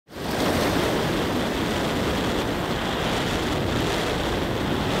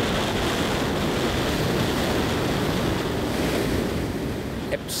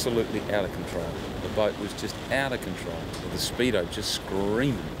absolutely out of control. The boat was just out of control, with the speedo just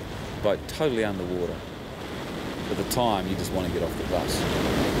screaming. The boat totally underwater. At the time, you just want to get off the bus.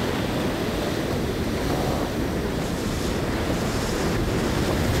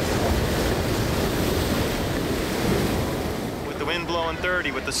 Blowing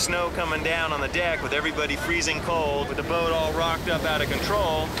 30, with the snow coming down on the deck, with everybody freezing cold, with the boat all rocked up out of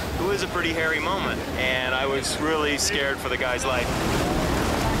control, it was a pretty hairy moment, and I was really scared for the guy's life.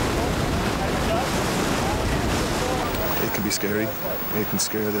 It can be scary. It can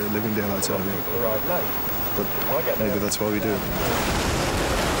scare the living daylights out of you. But maybe that's why we do it.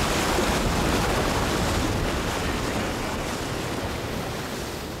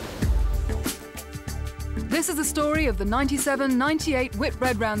 This is the story of the 97-98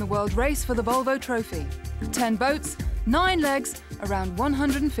 Whitbread Round the World race for the Volvo Trophy. 10 boats, 9 legs, around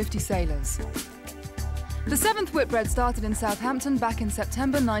 150 sailors. The 7th Whitbread started in Southampton back in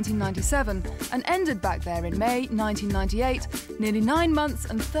September 1997 and ended back there in May 1998, nearly 9 months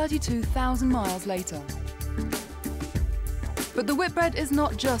and 32,000 miles later. But the Whitbread is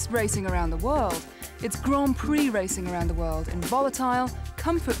not just racing around the world. It's Grand Prix racing around the world in volatile,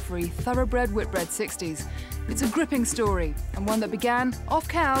 comfort-free, thoroughbred Whitbread 60s. It's a gripping story, and one that began, off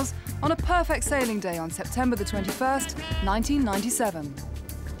cows, on a perfect sailing day on September the 21st, 1997.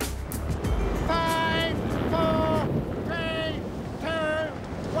 5, 4, 3, 2,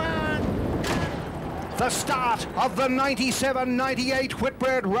 1. The start of the 97-98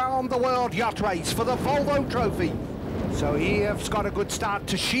 Whitbread Round the World yacht race for the Volvo Trophy. So Eve's got a good start.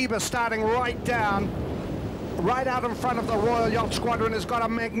 Toshiba starting right down, right out in front of the Royal Yacht Squadron, has got a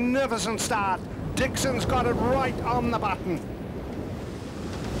magnificent start. Dixon's got it right on the button.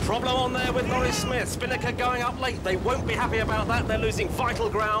 Problem on there with Laurie Smith. Spinnaker going up late. They won't be happy about that. They're losing vital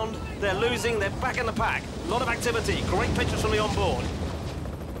ground. They're back in the pack. A lot of activity. Great pictures from the onboard.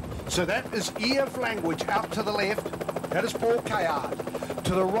 So that is Eve Language out to the left. That is Paul Cayard.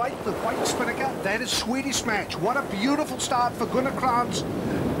 To the right, the white Spinnaker, that is Swedish Match. What a beautiful start for Gunnar Krantz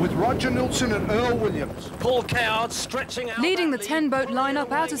with Roger Nilsson and Earl Williams. Paul Cayard stretching out. Leading the 10-boat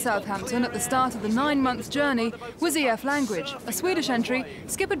lineup out of Southampton at the start of the 9-month journey was EF Language, a Swedish entry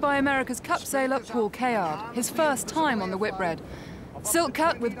skippered by America's Cup sailor Paul Cayard, his first time on the Whitbread. Silk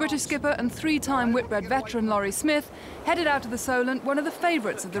Cut with British skipper and 3-time Whitbread veteran Laurie Smith headed out to the Solent, one of the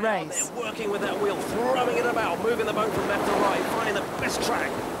favourites of the race. They're working with that wheel, throwing it about, moving the boat from left to right, finding the best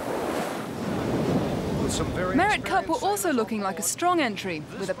track. Merit Cup were also looking like a strong entry,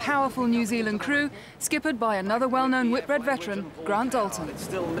 with a powerful New Zealand crew skippered by another well-known Whitbread veteran, Grant Dalton. It's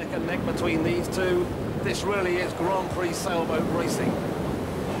still neck and neck between these two. This really is Grand Prix sailboat racing.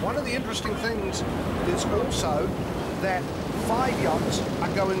 One of the interesting things is also that 5 yachts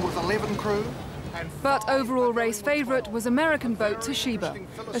are going with 11 crew. But overall race favourite was American boat Toshiba,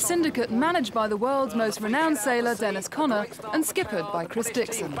 a syndicate managed by the world's most renowned sailor Dennis Conner and skippered by Chris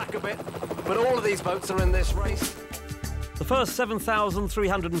Dixon. Back a bit, but all of these boats are in this race. The first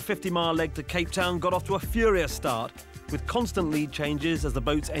 7,350-mile leg to Cape Town got off to a furious start, with constant lead changes as the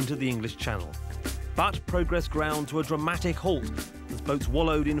boats entered the English Channel. But progress ground to a dramatic halt as boats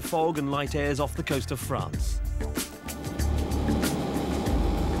wallowed in fog and light airs off the coast of France.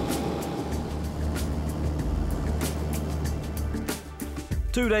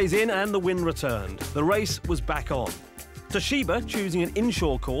 Two days in and the wind returned. The race was back on. Toshiba, choosing an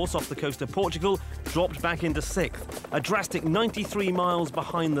inshore course off the coast of Portugal, dropped back into 6th, a drastic 93 miles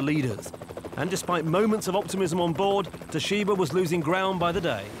behind the leaders. And despite moments of optimism on board, Toshiba was losing ground by the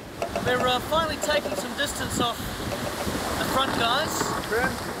day. They're finally taking some distance off the front guys.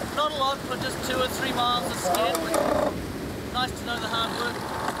 Not a lot, but just 2 or 3 miles of skid. Nice to know the hard work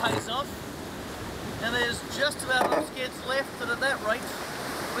pays off. And there's just about enough skids left that at that rate,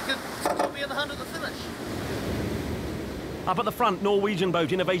 we could still be in the hunt at the finish. Up at the front, Norwegian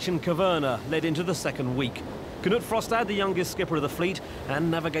boat Innovation Caverna led into the second week. Knut Frostad, the youngest skipper of the fleet, and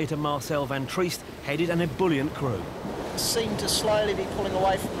navigator Marcel van Triest headed an ebullient crew. Seem to slowly be pulling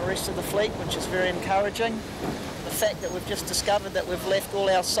away from the rest of the fleet, which is very encouraging. The fact that we've just discovered that we've left all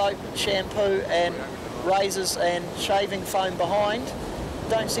our soap, shampoo and razors and shaving foam behind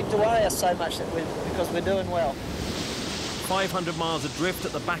don't seem to worry us so much because we're doing well. 500 miles adrift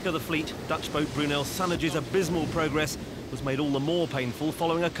at the back of the fleet, Dutch boat Brunel Sannage's abysmal progress was made all the more painful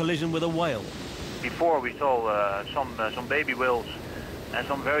following a collision with a whale. Before we saw some baby whales and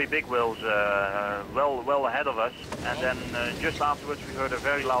some very big whales well ahead of us, and then just afterwards we heard a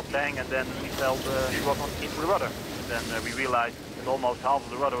very loud bang, and then we felt we was into the rudder. Then we realized that almost half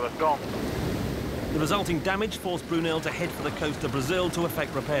of the rudder was gone. The resulting damage forced Brunel to head for the coast of Brazil to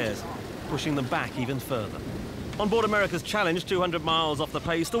effect repairs, pushing them back even further. On board America's Challenge, 200 miles off the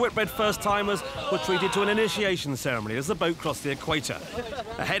pace, the Whitbread first-timers were treated to an initiation ceremony as the boat crossed the equator.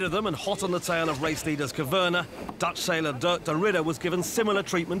 Ahead of them and hot on the tail of race leaders Caverna, Dutch sailor Dirk de Ridder was given similar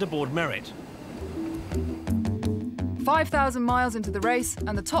treatment aboard Merit. 5,000 miles into the race,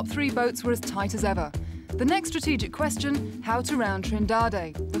 and the top 3 boats were as tight as ever. The next strategic question, how to round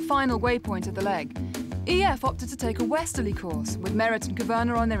Trindade, the final waypoint of the leg. EF opted to take a westerly course, with Merit and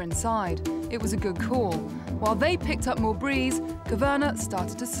Caverna on their inside. It was a good call. While they picked up more breeze, Caverna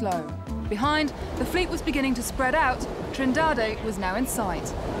started to slow. Behind, the fleet was beginning to spread out. Trindade was now in sight.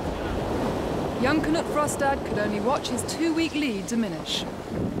 Young Knut Frostad could only watch his 2-week lead diminish.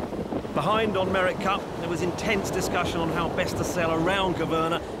 Behind on Merit Cup, there was intense discussion on how best to sail around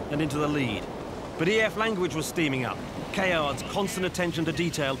Caverna and into the lead. But EF language was steaming up. Cayard's constant attention to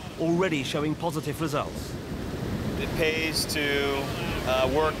detail already showing positive results. It pays to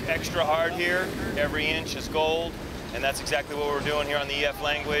work extra hard here. Every inch is gold, and that's exactly what we're doing here on the EF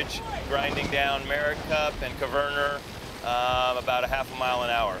language, grinding down Merit Cup and Caverna about a half a mile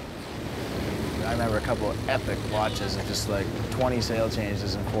an hour. I remember a couple of epic watches of just like 20 sail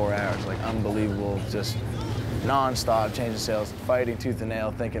changes in 4 hours, like unbelievable, just non-stop changing sails, fighting tooth and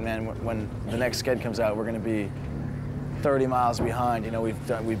nail, thinking, man, when the next sked comes out, we're going to be 30 miles behind. You know,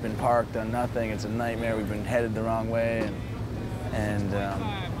 we've been parked, done nothing. It's a nightmare. We've been headed the wrong way, and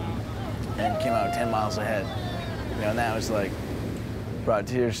came out 10 miles ahead. You know, and that was like brought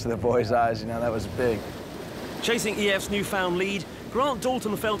tears to the boys' eyes. You know, that was big. Chasing EF's newfound lead, Grant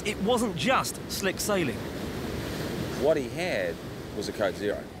Dalton felt it wasn't just slick sailing. What he had was a Code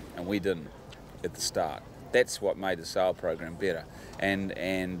Zero, and we didn't at the start. That's what made the sail program better. And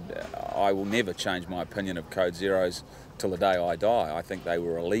I will never change my opinion of Code Zeros till the day I die. I think they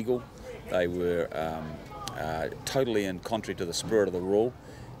were illegal. They were totally in contrary to the spirit of the rule.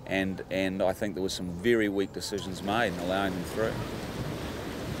 And I think there were some very weak decisions made in allowing them through.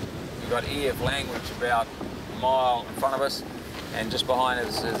 We've got EF language about a mile in front of us, and just behind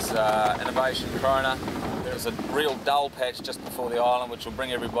us is Innovation Corona. There's a real dull patch just before the island, which will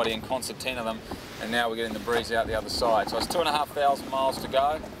bring everybody in concertina of them, and now we're getting the breeze out the other side. So it's 2,500 miles to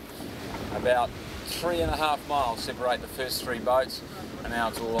go. About 3.5 miles separate the first 3 boats, and now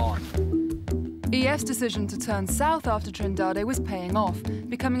it's all on. EF's decision to turn south after Trindade was paying off,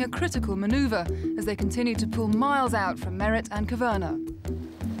 becoming a critical manoeuvre as they continued to pull miles out from Merit and Caverna.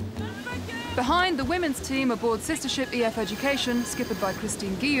 Behind, the women's team aboard sister ship EF Education, skippered by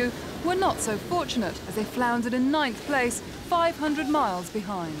Christine Guillou, were not so fortunate as they floundered in 9th place, 500 miles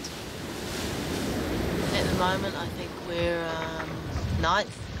behind. At the moment, I think we're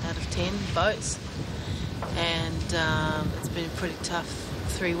 9th out of 10 boats, and it's been a pretty tough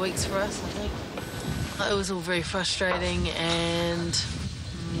 3 weeks for us, I think. It was all very frustrating and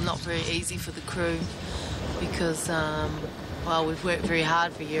not very easy for the crew because well, we've worked very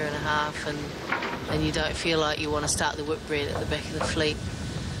hard for a year and a half, and you don't feel like you want to start the Whitbread at the back of the fleet.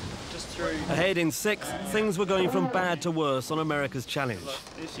 Ahead in 6th, things were going from bad to worse on America's Challenge.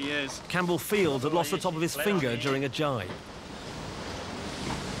 There she is. Campbell Fields had lost the top of his finger during a jibe.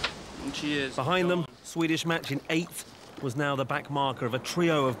 And she is. Behind them, Swedish match in 8th was now the back marker of a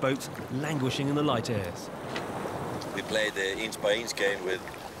trio of boats languishing in the light airs. We played the inch-by-inch game with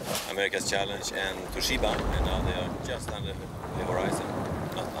America's Challenge and Toshiba, and now they are just under the horizon.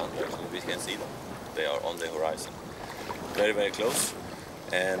 Not under, actually, we can see them. They are on the horizon. Very, very close.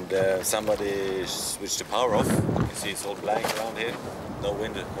 And somebody switched the power off. You can see it's all blank around here. No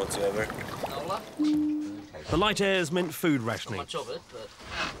wind whatsoever. The light airs meant food rationing. Not much of it, but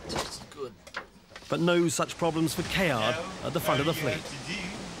it tastes good. But no such problems for Cayard at the front of the fleet.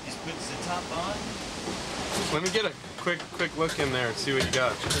 Let me get a quick look in there and see what you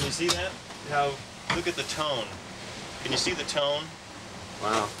got. Can you see that? Look at the tone. Can you see the tone?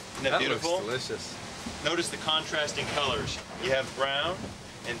 Wow. Isn't that beautiful? Looks delicious. Notice the contrasting colors. You have brown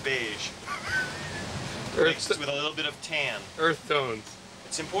and beige. Mixed with a little bit of tan. Earth tones.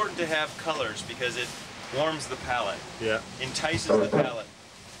 It's important to have colors because it warms the palate. Yeah. Entices the palate.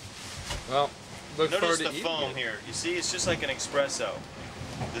 Well, look forward to Notice the foam here. You see, it's just like an espresso.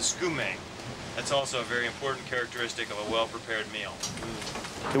 The scume. That's also a very important characteristic of a well-prepared meal.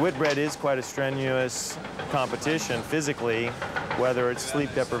 The Whitbread is quite a strenuous competition physically, whether it's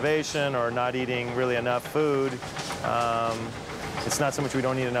sleep deprivation or not eating really enough food. It's not so much we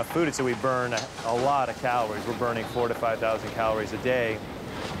don't eat enough food, it's that we burn a lot of calories. We're burning 4,000 to 5,000 calories a day.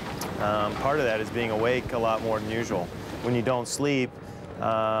 Part of that is being awake a lot more than usual. When you don't sleep,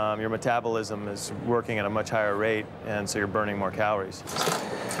 your metabolism is working at a much higher rate, and so you're burning more calories.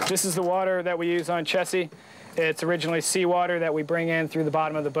 This is the water that we use on Chessie. It's originally seawater that we bring in through the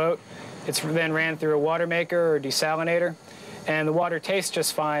bottom of the boat. It's then ran through a water maker or desalinator, and the water tastes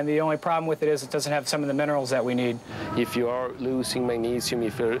just fine. The only problem with it is it doesn't have some of the minerals that we need. If you are losing magnesium,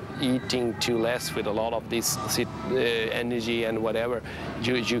 if you're eating too less with a lot of this energy and whatever,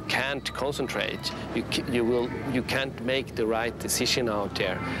 you can't concentrate. You can't make the right decision out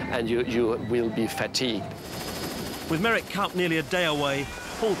there, and you will be fatigued. With Merrick Cup nearly a day away,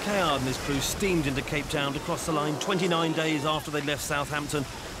 Paul Cayard and his crew steamed into Cape Town to cross the line 29 days after they left Southampton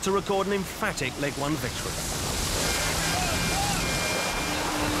to record an emphatic Leg 1 victory.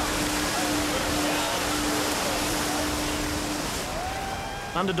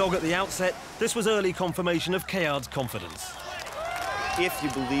 Underdog at the outset, this was early confirmation of Cayard's confidence. If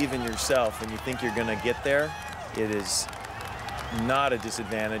you believe in yourself and you think you're going to get there, it is not a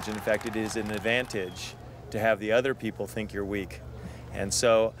disadvantage. In fact, it is an advantage to have the other people think you're weak. And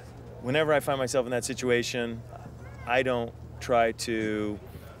so whenever I find myself in that situation, I don't try to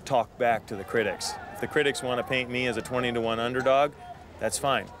talk back to the critics. If the critics want to paint me as a 20-to-1 underdog, that's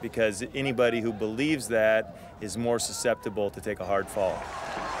fine, because anybody who believes that is more susceptible to take a hard fall.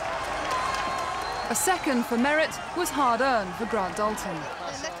 A second for merit was hard-earned for Grant Dalton,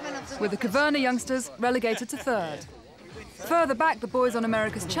 with the Caverna youngsters relegated to third. Further back, the boys on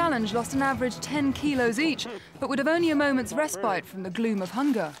America's Challenge lost an average 10 kilos each, but would have only a moment's respite from the gloom of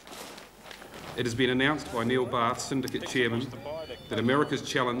hunger. It has been announced by Neil Barth, syndicate chairman, that America's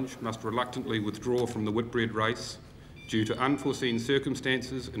Challenge must reluctantly withdraw from the Whitbread race due to unforeseen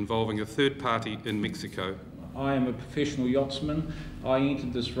circumstances involving a third party in Mexico. I am a professional yachtsman. I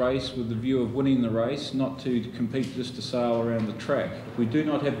entered this race with the view of winning the race, not to compete just to sail around the track. If we do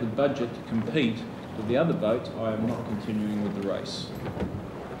not have the budget to compete with the other boats, I am not continuing with the race.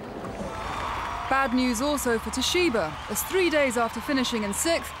 Bad news also for Toshiba, as 3 days after finishing in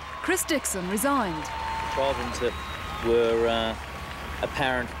 6th, Chris Dixon resigned. Problems that were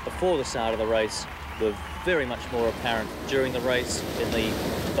apparent before the start of the race were very much more apparent during the race, in the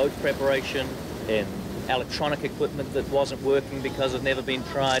boat preparation, in electronic equipment that wasn't working because it never been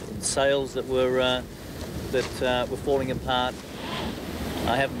tried, in sails that were falling apart.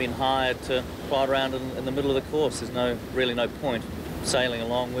 I haven't been hired to fly around in the middle of the course. There's really no point sailing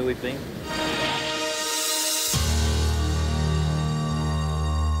along where we've been.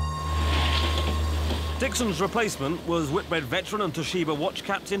 Dixon's replacement was Whitbread veteran and Toshiba watch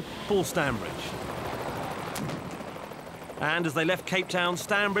captain Paul Stanbridge. And as they left Cape Town,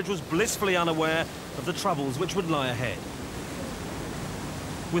 Stanbridge was blissfully unaware of the troubles which would lie ahead.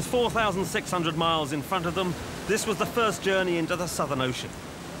 With 4,600 miles in front of them, this was the first journey into the Southern Ocean.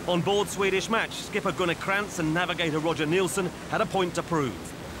 On board Swedish Match, skipper Gunnar Krantz and navigator Roger Nielsen had a point to prove.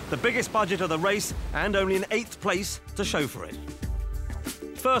 The biggest budget of the race and only an 8th place to show for it.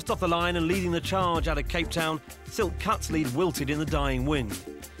 First off the line and leading the charge out of Cape Town, Silk Cut's lead wilted in the dying wind.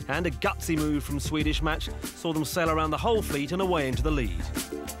 And a gutsy move from Swedish Match saw them sail around the whole fleet and away into the lead.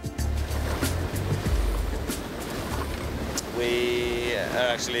 We are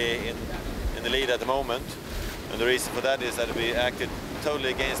actually in the lead at the moment, and the reason for that is that we acted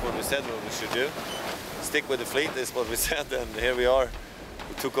totally against what we said what we should do. Stick with the fleet is what we said, and here we are.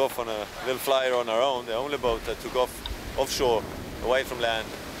 We took off on a little flyer on our own, the only boat that took off offshore, away from land,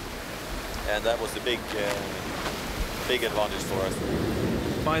 and that was the big advantage for us.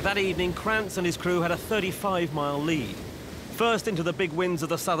 By that evening, Krantz and his crew had a 35-mile lead. First into the big winds of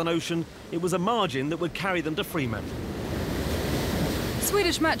the Southern Ocean, it was a margin that would carry them to Fremantle.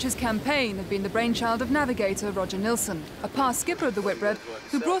 Swedish Match's campaign had been the brainchild of navigator Roger Nielsen, a past skipper of the Whitbread,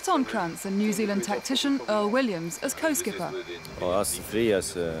 who brought on Krantz and New Zealand tactician Earl Williams as co-skipper. Well, us three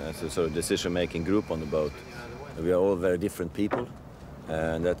as a sort of decision-making group on the boat, we are all very different people,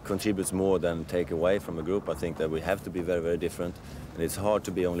 and that contributes more than take away from a group. I think that we have to be very, very different, and it's hard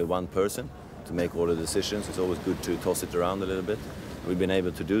to be only one person to make all the decisions. It's always good to toss it around a little bit. We've been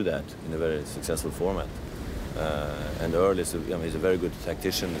able to do that in a very successful format. And Earl is he's a very good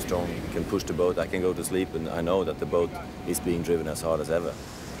tactician, strong, can push the boat. I can go to sleep and I know that the boat is being driven as hard as ever.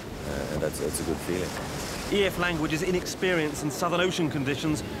 And that's a good feeling. EF Language's inexperience in Southern Ocean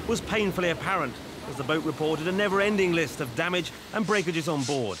conditions was painfully apparent as the boat reported a never-ending list of damage and breakages on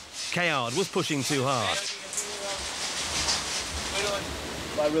board. Cayard was pushing too hard.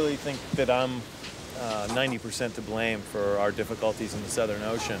 I really think that I'm 90% to blame for our difficulties in the Southern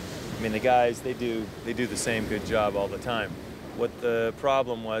Ocean. I mean, the guys, they do the same good job all the time. What the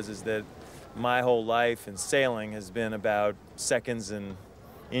problem was is that my whole life in sailing has been about seconds and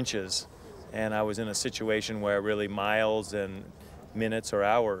inches, and I was in a situation where really miles and minutes or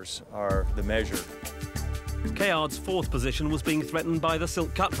hours are the measure. Cayard's 4th position was being threatened by the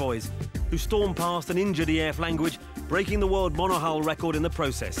Silk Cut boys, who stormed past an injured EF Language, breaking the world monohull record in the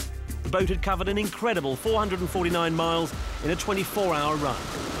process. The boat had covered an incredible 449 miles in a 24-hour run.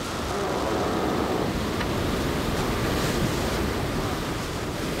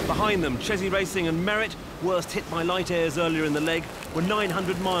 Behind them, Chesney Racing and Merit, worst hit by light airs earlier in the leg, were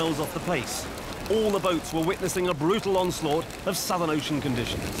 900 miles off the pace. All the boats were witnessing a brutal onslaught of Southern Ocean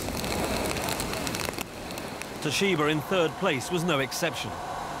conditions. Toshiba in third place was no exception.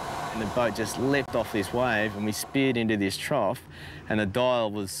 And the boat just leapt off this wave and we speared into this trough, and the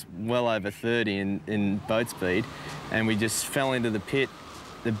dial was well over 30 in boat speed, and we just fell into the pit,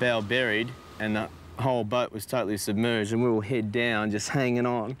 the bow buried, and the whole boat was totally submerged, and we were head down just hanging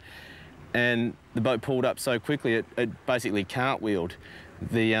on, and the boat pulled up so quickly it basically cartwheeled.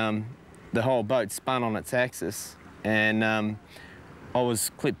 The whole boat spun on its axis, and I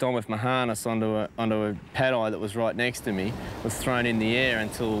was clipped on with my harness onto a pad eye that was right next to me, was thrown in the air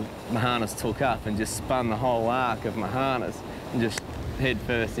until my harness took up and just spun the whole arc of my harness and just head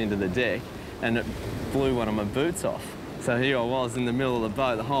first into the deck, and it blew one of my boots off. So here I was in the middle of the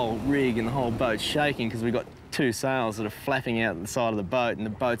boat, the whole rig and the whole boat shaking because we got two sails that are flapping out the side of the boat, and the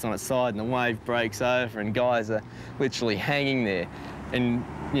boat's on its side and the wave breaks over and guys are literally hanging there. And,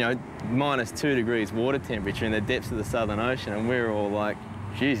 you know, -2 degrees water temperature in the depths of the Southern Ocean, and we're all like,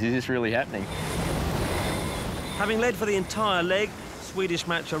 geez, is this really happening? Having led for the entire leg, Swedish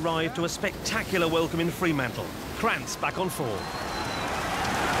Match arrived to a spectacular welcome in Fremantle. Krantz back on form.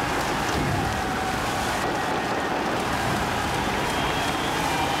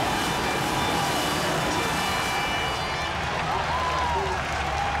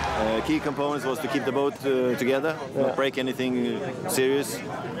 Key components was to keep the boat together, not break anything serious,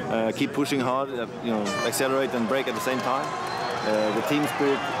 keep pushing hard, accelerate and brake at the same time. The team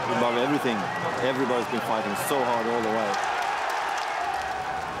spirit above everything. Everybody's been fighting so hard all the way.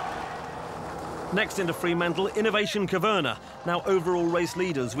 Next into Fremantle, Innovation Caverna, now overall race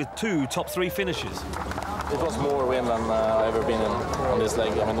leaders with 2 top 3 finishes. It was more wind than I've ever been in on this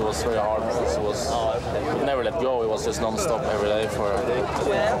leg. I mean, it was very hard. We never let go. It was just non-stop every day for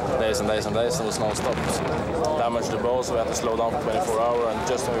days and days and days. It was non-stop. Damaged the boat, so we had to slow down for 24 hours. And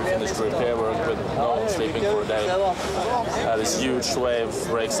just when we finished the repair work with no sleeping for a day, this huge wave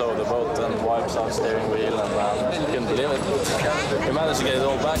breaks over the boat and wipes out the steering wheel, and couldn't believe it. We managed to get it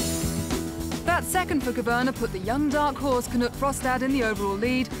all back. That second for Caverna put the young dark horse Knut Frostad in the overall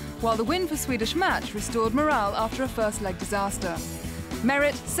lead, while the win for Swedish Match restored morale after a first leg disaster.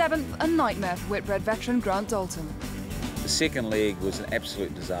 Merit, 7th, a nightmare for Whitbread veteran Grant Dalton. The second leg was an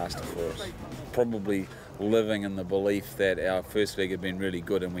absolute disaster for us. Probably living in the belief that our first leg had been really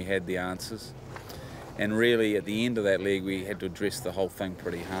good and we had the answers. And really at the end of that leg we had to address the whole thing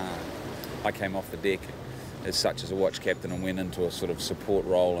pretty hard. I came off the deck as such as a watch captain and went into a sort of support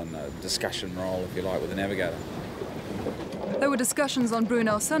role and a discussion role, if you like, with the navigator. There were discussions on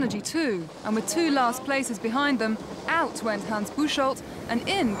Brunel Sunnergy too, and with 2 last places behind them, out went Hans Buchholz and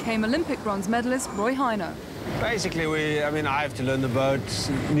in came Olympic bronze medalist Roy Heiner. Basically, I have to learn the boat,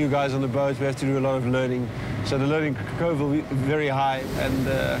 new guys on the boat, we have to do a lot of learning. So the learning curve will be very high, and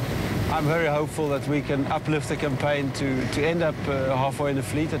I'm very hopeful that we can uplift the campaign to end up halfway in the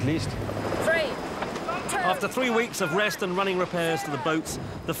fleet at least. After 3 weeks of rest and running repairs to the boats,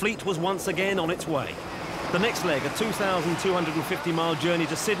 the fleet was once again on its way. The next leg, a 2,250-mile journey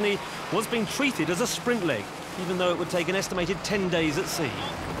to Sydney, was being treated as a sprint leg, even though it would take an estimated 10 days at sea.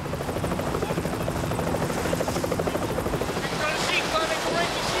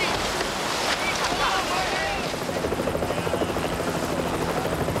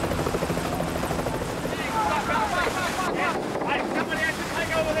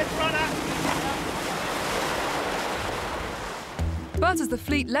 But as the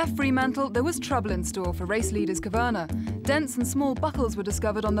fleet left Fremantle, there was trouble in store for race leaders Caverna. Dents and small buckles were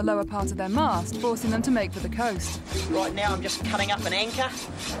discovered on the lower part of their mast, forcing them to make for the coast. Right now I'm just cutting up an anchor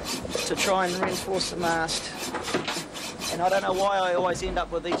to try and reinforce the mast. And I don't know why I always end up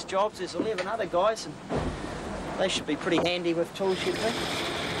with these jobs. There's 11 other guys and they should be pretty handy with tools, shouldn't they?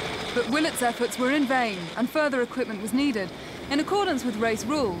 But Willett's efforts were in vain and further equipment was needed. In accordance with race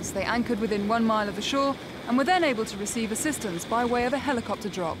rules, they anchored within 1 mile of the shore and were then able to receive assistance by way of a helicopter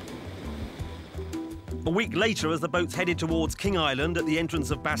drop. A week later, as the boats headed towards King Island at the entrance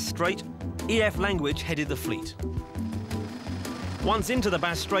of Bass Strait, EF Language headed the fleet. Once into the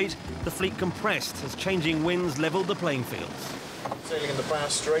Bass Strait, the fleet compressed as changing winds levelled the playing fields. Sailing in the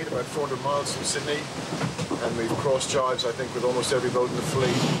Bass Strait, about 400 miles from Sydney, and we've crossed jives, I think, with almost every boat in the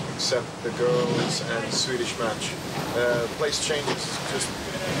fleet, except the girls and Swedish Match. Place changes, just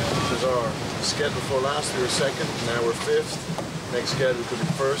bizarre. Schedule before last, we were 2nd, now we're 5th. Next schedule could be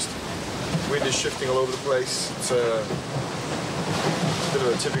 1st. Wind is shifting all over the place. It's a bit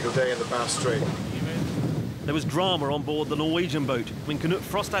of a typical day in the Bass Strait. There was drama on board the Norwegian boat when Knut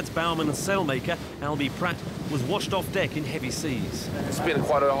Frostad's bowman and sailmaker, Albie Pratt, was washed off deck in heavy seas. It's been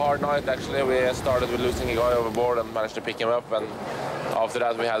quite a hard night, actually. We started with losing a guy overboard and managed to pick him up, and after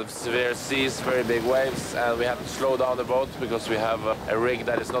that we had severe seas, very big waves, and we had to slow down the boat because we have a rig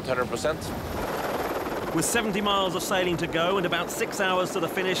that is not 100%. With 70 miles of sailing to go and about 6 hours to the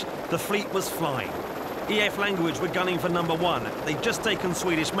finish, the fleet was flying. EF Language were gunning for number 1. They'd just taken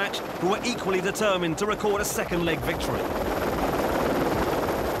Swedish Match, who were equally determined to record a second leg victory.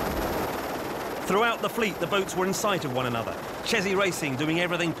 Throughout the fleet, the boats were in sight of one another. Chessie Racing doing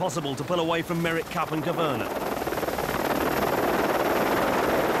everything possible to pull away from Merritt Cup and Caverna.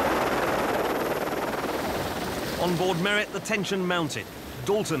 On board Merritt, the tension mounted.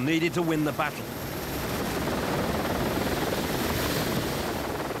 Dalton needed to win the battle.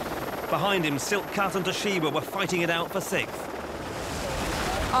 Behind him, Silk Cut and Toshiba were fighting it out for 6th.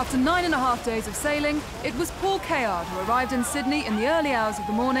 After 9.5 days of sailing, it was Paul Cayard who arrived in Sydney in the early hours of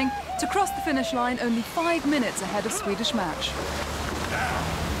the morning to cross the finish line only 5 minutes ahead of Swedish Match.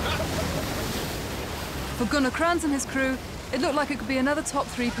 For Gunnar Krantz and his crew, it looked like it could be another top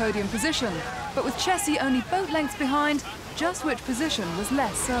 3 podium position, but with Chessie only boat lengths behind, just which position was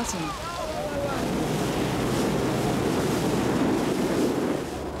less certain.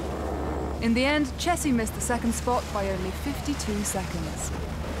 In the end, Chessie missed the second spot by only 52 seconds.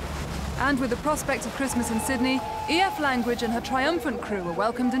 And with the prospect of Christmas in Sydney, EF Language and her triumphant crew were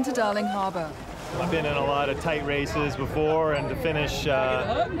welcomed into Darling Harbour. I've been in a lot of tight races before, and to finish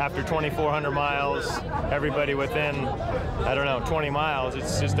after 2,400 miles, everybody within, I don't know, 20 miles,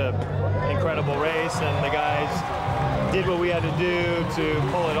 it's just an incredible race, and the guys did what we had to do to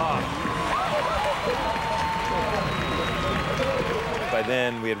pull it off. By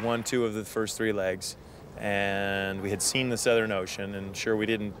then, we had won 2 of the first 3 legs, and we had seen the Southern Ocean, and sure, we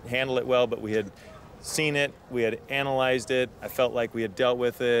didn't handle it well, but we had seen it, we had analyzed it, I felt like we had dealt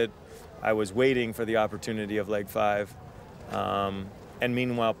with it. I was waiting for the opportunity of leg 5. And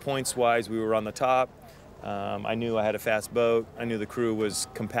meanwhile, points-wise, we were on the top. I knew I had a fast boat. I knew the crew was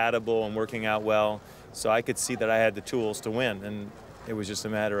compatible and working out well, so I could see that I had the tools to win, and it was just a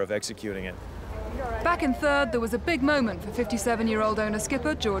matter of executing it. Back in 3rd, there was a big moment for 57-year-old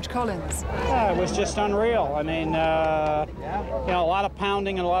owner-skipper George Collins. Yeah, it was just unreal. I mean, you know, a lot of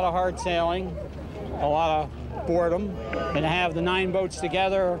pounding and a lot of hard sailing, a lot of boredom, and to have the 9 boats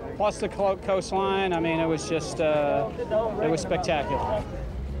together, plus the coastline, I mean, it was just, it was spectacular.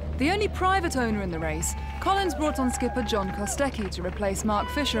 The only private owner in the race, Collins brought on skipper John Kostecki to replace Mark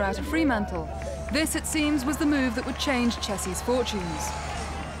Fisher out of Fremantle. This, it seems, was the move that would change Chessie's fortunes.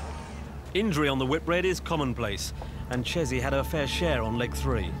 Injury on the Whitbread is commonplace, and Chessie had her fair share on leg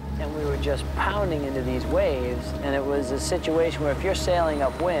 3. And we were just pounding into these waves, and it was a situation where if you're sailing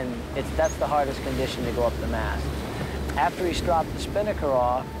upwind, that's the hardest condition to go up the mast. After he stropped the spinnaker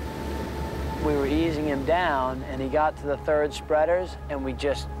off, we were easing him down, and he got to the 3rd spreaders, and we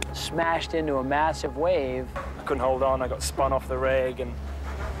just smashed into a massive wave. I couldn't hold on. I got spun off the rig and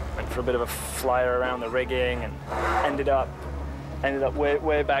went for a bit of a flyer around the rigging, and ended up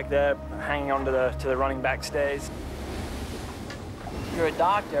way back there, hanging on to the running backstays. You're a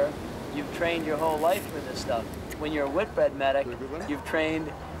doctor, you've trained your whole life for this stuff. When you're a Whitbread medic, you've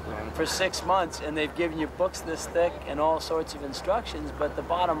trained for 6 months, and they've given you books this thick and all sorts of instructions, but the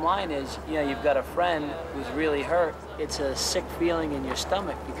bottom line is, you know, you've got a friend who's really hurt. It's a sick feeling in your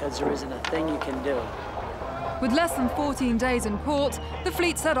stomach because there isn't a thing you can do. With less than 14 days in port, the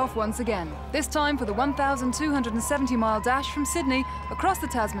fleet set off once again, this time for the 1,270-mile dash from Sydney across the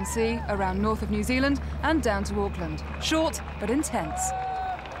Tasman Sea, around north of New Zealand and down to Auckland. Short, but intense.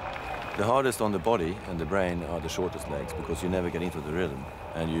 The hardest on the body and the brain are the shortest legs, because you never get into the rhythm.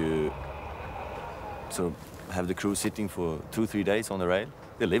 And you sort of have the crew sitting for 2-3 days on the rail.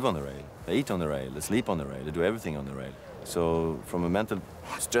 They live on the rail, they eat on the rail, they sleep on the rail, they do everything on the rail. So from a mental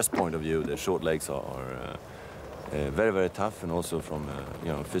stress point of view, the short legs are very, very tough, and also from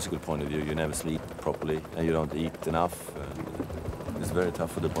a physical point of view, you never sleep properly and you don't eat enough. It's very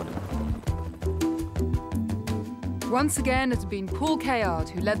tough for the body. Once again, it had been Paul Cayard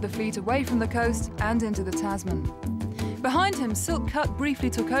who led the fleet away from the coast and into the Tasman. Behind him, Silk Cut briefly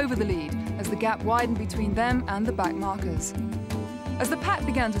took over the lead as the gap widened between them and the back markers. As the pack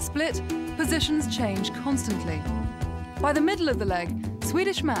began to split, positions changed constantly. By the middle of the leg,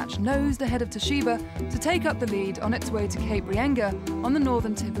 Swedish Match nosed ahead of Toshiba to take up the lead on its way to Cape Reinga on the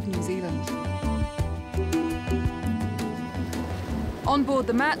northern tip of New Zealand. On board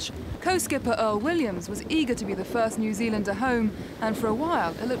the Match, co-skipper Earl Williams was eager to be the first New Zealander home, and for a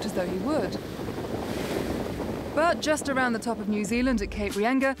while it looked as though he would. But just around the top of New Zealand at Cape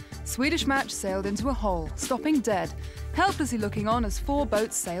Reinga, Swedish Match sailed into a hole, stopping dead, helplessly looking on as 4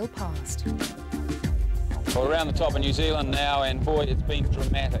 boats sailed past. Well, around the top of New Zealand now, and boy, it's been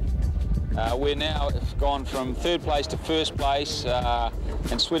dramatic. We're now gone from 3rd place to 1st place,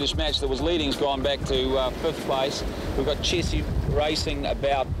 and Swedish Match that was leading has gone back to 5th place. We've got Chessie racing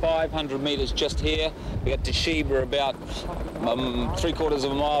about 500 metres just here. We've got Toshiba about 3/4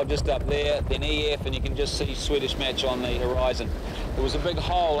 of a mile just up there, then EF, and you can just see Swedish Match on the horizon. There was a big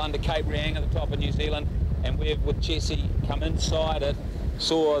hole under Cape Reinga at the top of New Zealand, and we've, with Chessie, come inside it,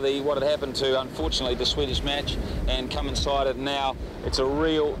 saw what had happened to, unfortunately, the Swedish Match, and come inside it. Now it's a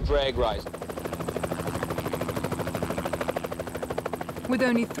real drag race. With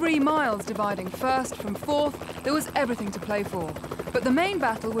only 3 miles dividing 1st from 4th, there was everything to play for. But the main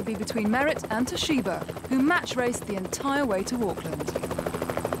battle would be between Merritt and Toshiba, who match raced the entire way to Auckland.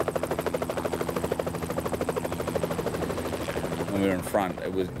 When we were in front,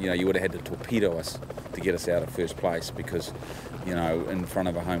 it was, you would have had to torpedo us to get us out of 1st place, because, in front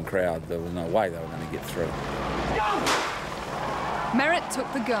of a home crowd, there was no way they were going to get through. Merritt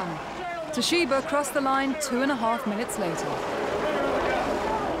took the gun. Toshiba crossed the line 2.5 minutes later.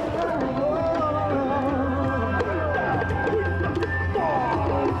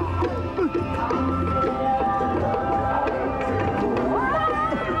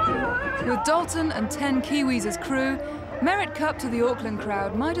 With Dalton and 10 Kiwis as crew, Merritt Cup to the Auckland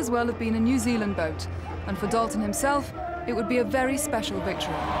crowd might as well have been a New Zealand boat, and for Dalton himself, it would be a very special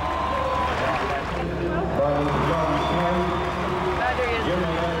victory.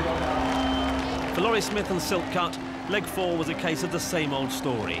 For Laurie Smith and Silk Cut, leg 4 was a case of the same old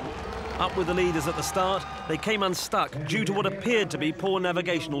story. Up with the leaders at the start, they came unstuck due to what appeared to be poor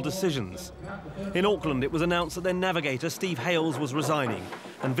navigational decisions. In Auckland, it was announced that their navigator, Steve Hales, was resigning,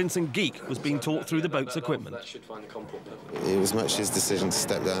 and Vincent Geek was being taught through the boat's equipment. It was much his decision to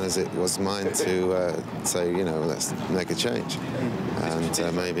step down as it was mine to say, let's make a change.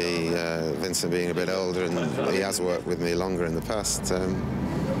 And maybe Vincent being a bit older and he has worked with me longer in the past,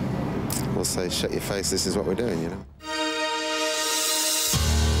 we'll say, shut your face, this is what we're doing,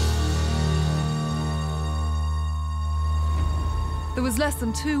 There was less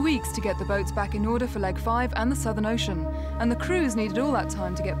than 2 weeks to get the boats back in order for Leg 5 and the Southern Ocean, and the crews needed all that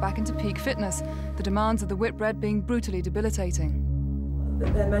time to get back into peak fitness, the demands of the Whitbread being brutally debilitating.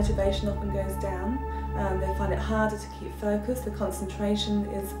 Their motivation often goes down, they find it harder to keep focused, the concentration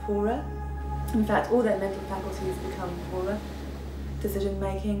is poorer. In fact, all their mental faculties become poorer.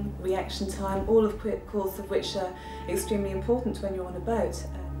 Decision-making, reaction time, all of course of which are extremely important when you're on a boat.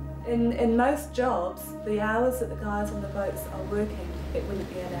 In most jobs, the hours that the guys on the boats are working, it wouldn't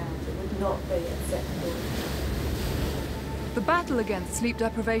be allowed, it would not be acceptable. The battle against sleep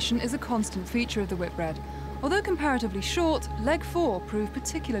deprivation is a constant feature of the Whitbread. Although comparatively short, Leg 4 proved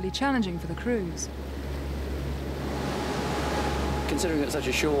particularly challenging for the crews. Considering it's such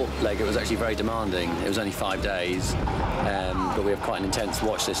a short leg, it was actually very demanding. It was only 5 days, but we have quite an intense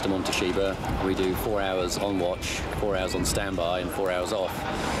watch system on Toshiba. We do 4 hours on watch, 4 hours on standby, and 4 hours off.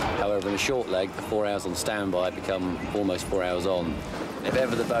 However, in a short leg, the 4 hours on standby become almost 4 hours on. If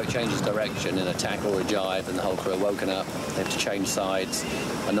ever the boat changes direction in a tack or a jive, then the whole crew are woken up, they have to change sides.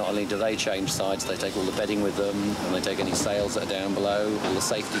 And not only do they change sides, they take all the bedding with them, and they take any sails that are down below, all the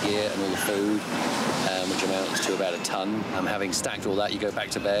safety gear and all the food, which amounts to about a ton. Having stacked all that, you go back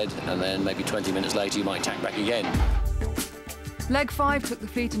to bed, and then maybe 20 minutes later you might tack back again. Leg 5 took the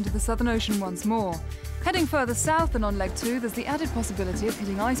fleet into the Southern Ocean once more. Heading further south than on Leg 2, there's the added possibility of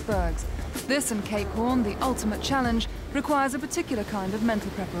hitting icebergs. This and Cape Horn, the ultimate challenge, requires a particular kind of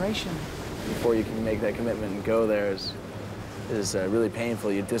mental preparation. Before you can make that commitment and go there is really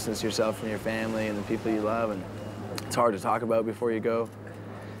painful. You distance yourself from your family and the people you love, and it's hard to talk about before you go.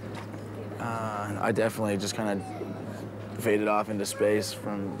 I definitely just kind of faded off into space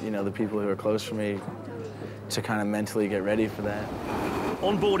from, the people who are close to me to kind of mentally get ready for that.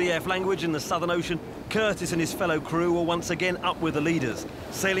 On board EF Language in the Southern Ocean, Curtis and his fellow crew were once again up with the leaders,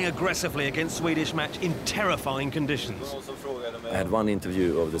 sailing aggressively against Swedish Match in terrifying conditions. I had one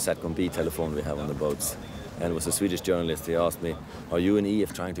interview of the SATCOM-B telephone we have on the boats, and it was a Swedish journalist. He asked me, "Are you and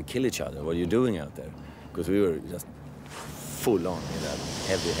EF trying to kill each other? What are you doing out there?" Because we were just full on in that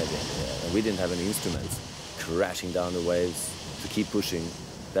heavy, and we didn't have any instruments, crashing down the waves to keep pushing.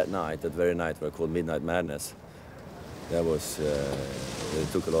 That very night, were called Midnight Madness. That was,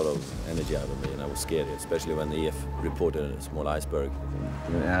 it took a lot of energy out of me, and I was scared, especially when the EF reported a small iceberg.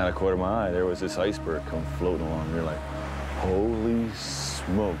 And out of the corner of my eye, there was this iceberg come floating along. We were like, holy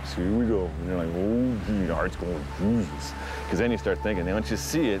smokes, here we go. And you're like, oh, gee, your heart's going, Jesus. Because then you start thinking, then once you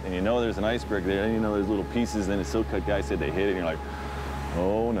see it and you know there's an iceberg there, and you know there's little pieces, then the silk cut guy said they hit it, and you're like,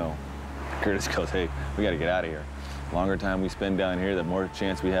 oh no. Curtis goes, hey, we got to get out of here. The longer time we spend down here, the more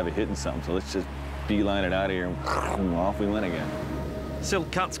chance we have of hitting something. So let's just beeline it out of here, and off we went again.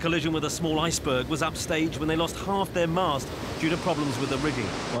 Silk Cut's collision with a small iceberg was upstaged when they lost half their mast due to problems with the rigging.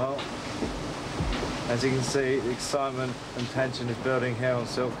 Well, as you can see, the excitement and tension is building here on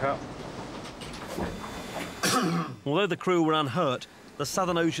Silk Cut. Although the crew were unhurt, the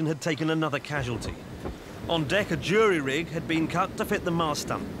Southern Ocean had taken another casualty. On deck, a jury rig had been cut to fit the mast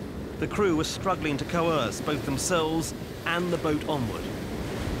stump. The crew was struggling to coerce both themselves and the boat onward.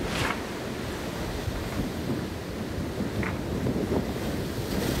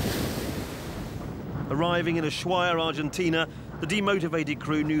 Arriving in Ushuaia, Argentina, the demotivated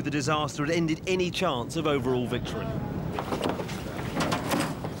crew knew the disaster had ended any chance of overall victory.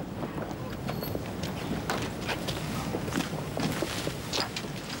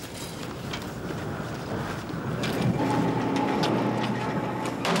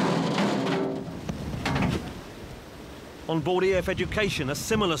 On board EF Education, a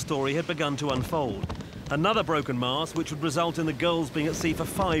similar story had begun to unfold. Another broken mast, which would result in the girls being at sea for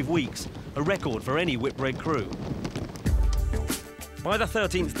 5 weeks, a record for any Whitbread crew. By the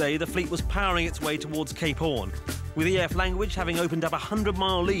 13th day, the fleet was powering its way towards Cape Horn, with EF Language having opened up a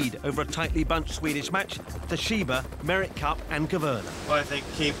 100-mile lead over a tightly bunched Swedish match, Toshiba, Merit Cup and Caverna. Well, I think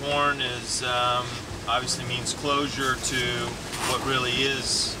Cape Horn is obviously means closure to what really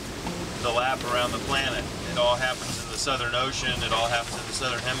is the lap around the planet. It all happens in the Southern Ocean, it all happens in the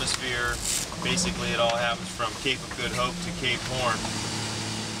Southern Hemisphere. Basically, it all happens from Cape of Good Hope to Cape Horn.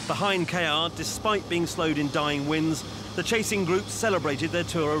 Behind Cayard, despite being slowed in dying winds, the chasing group celebrated their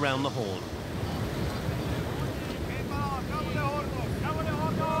tour around the Horn.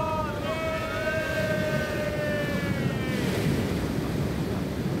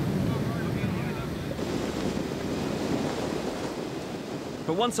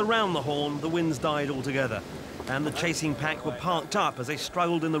 But once around the Horn, the winds died altogether, and the chasing pack were parked up as they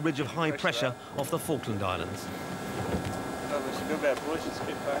struggled in the ridge of high pressure off the Falkland Islands.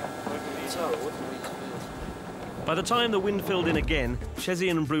 By the time the wind filled in again, Chesney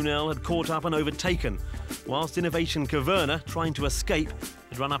and Brunel had caught up and overtaken, whilst Innovation Caverna, trying to escape,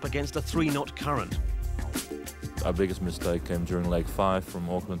 had run up against a 3-knot current. Our biggest mistake came during Lake 5 from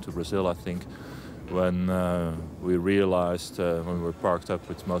Auckland to Brazil, I think, when we realized, when we were parked up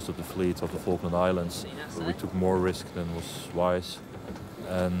with most of the fleet of the Falkland Islands, we took more risk than was wise,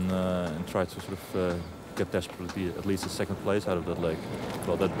 and tried to sort of get desperately at least a 2nd place out of that leg.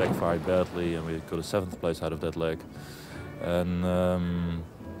 Well, that backfired badly, and we got a 7th place out of that leg. And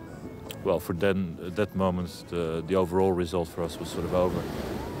well, for then, at that moment, the overall result for us was sort of over.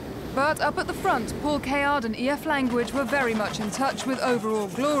 But up at the front, Paul Cayard and EF Language were very much in touch with overall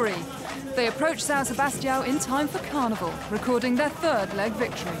glory. They approached São Sebastião in time for Carnival, recording their 3rd leg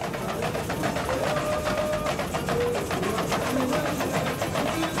victory.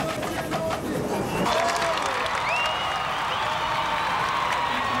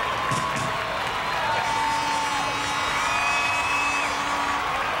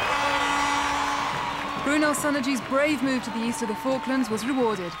 Brunel Sonergy's brave move to the east of the Falklands was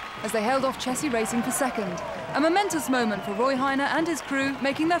rewarded as they held off Chesney Racing for 2nd. A momentous moment for Roy Heiner and his crew,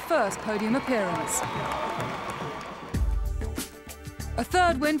 making their 1st podium appearance. A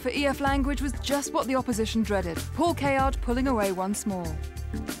 3rd win for EF Language was just what the opposition dreaded, Paul Cayard pulling away once more.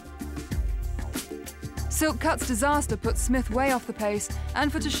 Silk Cut's disaster put Smith way off the pace,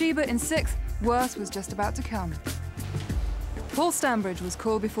 and for Toshiba in 6th, worse was just about to come. Paul Stambridge was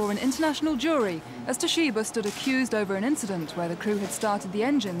called before an international jury as Toshiba stood accused over an incident where the crew had started the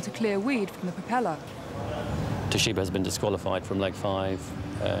engine to clear weed from the propeller. Toshiba has been disqualified from leg 5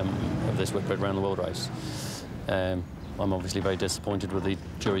 of this Whitbread Round the World race. I'm obviously very disappointed with the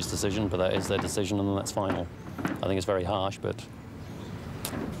jury's decision, but that is their decision and that's final. I think it's very harsh, but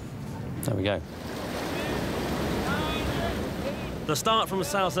there we go. The start from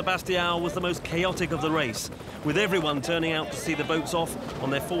São Sebastião was the most chaotic of the race, with everyone turning out to see the boats off on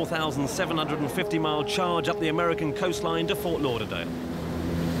their 4,750-mile charge up the American coastline to Fort Lauderdale.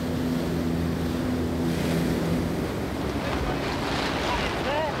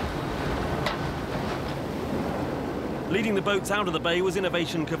 Leading the boats out of the bay was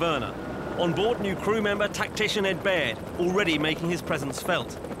Innovation Caverna. On board, new crew member, tactician Ed Baird, already making his presence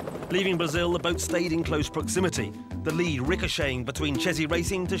felt. Leaving Brazil, the boat stayed in close proximity, the lead ricocheting between Chesney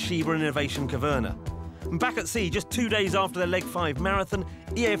Racing, Toshiba and Innovation Caverna. And back at sea, just 2 days after their Leg 5 marathon,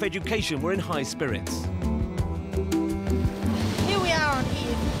 EF Education were in high spirits.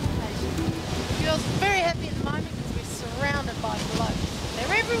 very happy at the moment because we're surrounded by blokes.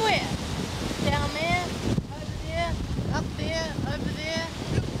 They're everywhere. Down there, over there, up there, over there.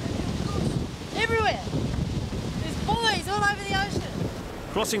 Everywhere. There's boys all over the ocean.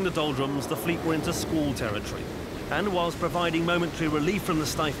 Crossing the doldrums, the fleet were into squall territory. And whilst providing momentary relief from the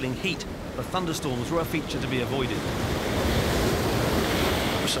stifling heat, the thunderstorms were a feature to be avoided.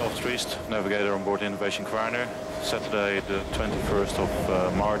 Myself, Triest, navigator on board the Innovation Kvarner. Saturday, the 21st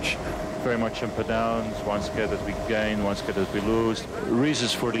of March. Very much up and downs, one skate that we gain, one skate that we lose.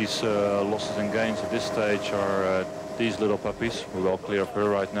 Reasons for these losses and gains at this stage are these little puppies. We're well clear of her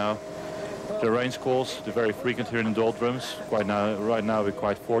right now. The rain squalls, they're very frequent here in the doldrums. Right now we're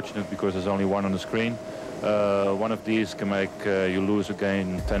quite fortunate because there's only one on the screen. One of these can make you lose or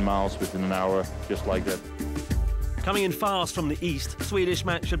gain 10 miles within an hour, just like that. Coming in fast from the east, Swedish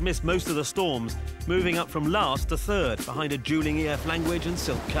Match had missed most of the storms, moving up from last to third, behind a dueling EF Language and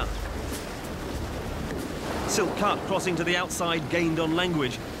Silk Cut. Silk Cut, crossing to the outside, gained on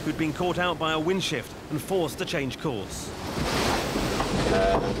Language, who'd been caught out by a wind shift and forced to change course.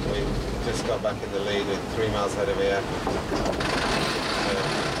 We just got back in the lead with 3 miles ahead of here.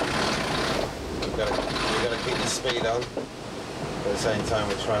 We've got to keep the speed on, but at the same time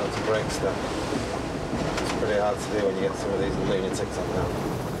we're trying not to break stuff. It's pretty hard to do when you get some of these lunatics on now.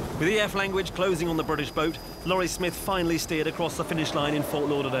 With EF Language closing on the British boat, Laurie Smith finally steered across the finish line in Fort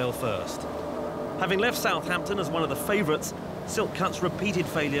Lauderdale first. Having left Southampton as one of the favourites, Silk Cut's repeated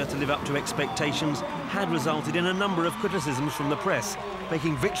failure to live up to expectations had resulted in a number of criticisms from the press,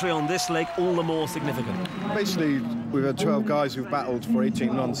 making victory on this leg all the more significant. Basically, we've had 12 guys who've battled for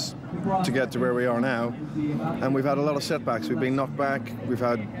 18 months to get to where we are now, and we've had a lot of setbacks. We've been knocked back, we've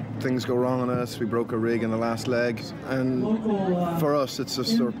had things go wrong on us, we broke a rig in the last leg, and for us it's a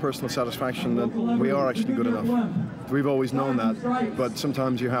sort of personal satisfaction that we are actually good enough. We've always known that, but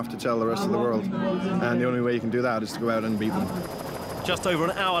sometimes you have to tell the rest of the world, and the only way you can do that is to go out and beat them. Just over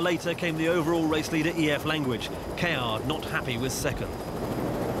an hour later came the overall race leader EF Language. Cayard not happy with second.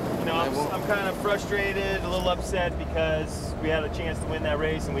 You know, I'm kind of frustrated, a little upset because we had a chance to win that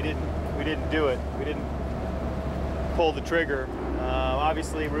race and we didn't do it. We didn't pull the trigger.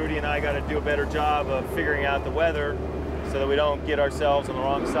 Obviously, Rudy and I got to do a better job of figuring out the weather so that we don't get ourselves on the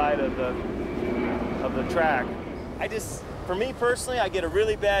wrong side of the track. For me personally, I get a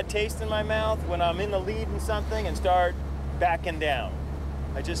really bad taste in my mouth when I'm in the lead in something and start backing down.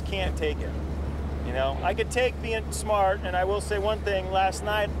 I just can't take it. You know, I could take being smart, and I will say one thing, last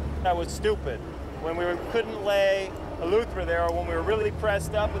night I was stupid. When we couldn't lay a Luthra there, or when we were really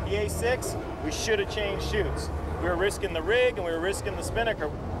pressed up with the A6, we should have changed chutes. We were risking the rig and we were risking the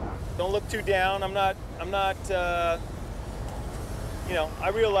spinnaker. Don't look too down. I'm not, you know, I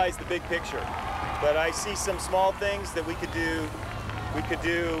realize the big picture, but I see some small things that we could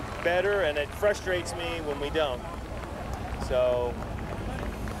do better, and it frustrates me when we don't. So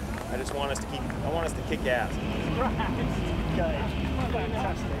I just want us to kick ass.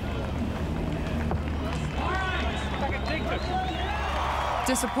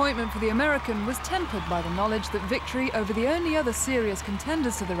 Disappointment for the American was tempered by the knowledge that victory over the only other serious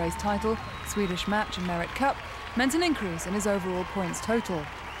contenders to the race title, Swedish Match and Merit Cup, meant an increase in his overall points total.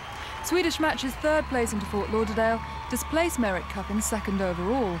 Swedish Match's third place into Fort Lauderdale displaced Merit Cup in second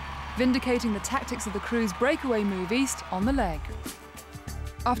overall, vindicating the tactics of the crew's breakaway move east on the leg.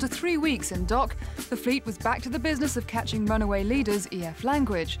 After 3 weeks in dock, the fleet was back to the business of catching runaway leaders EF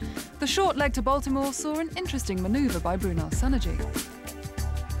Language. The short leg to Baltimore saw an interesting manoeuvre by Brunel Sunnergy.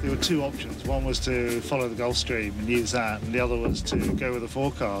 There were two options. One was to follow the Gulf Stream and use that, and the other was to go with the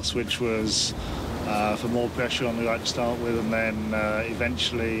forecast, which was for more pressure on the right to start with, and then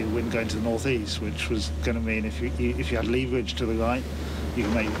eventually wind going to the northeast, which was going to mean if you had leverage to the right, you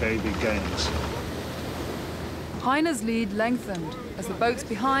can make very big gains. Heine's lead lengthened as the boats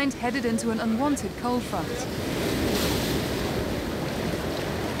behind headed into an unwanted cold front.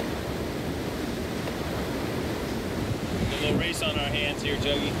 A little race on our hands here,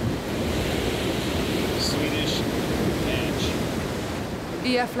 Juggy. Swedish Match.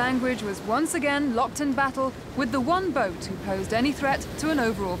 EF Language was once again locked in battle with the one boat who posed any threat to an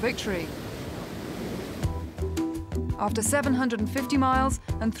overall victory. After 750 miles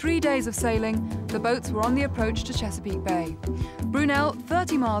and 3 days of sailing, the boats were on the approach to Chesapeake Bay. Brunel,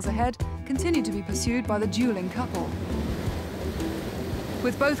 30 miles ahead, continued to be pursued by the dueling couple.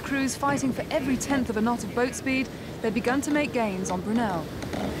 With both crews fighting for every tenth of a knot of boat speed, they'd begun to make gains on Brunel.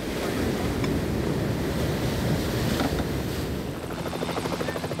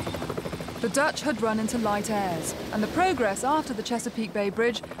 The Dutch had run into light airs, and the progress after the Chesapeake Bay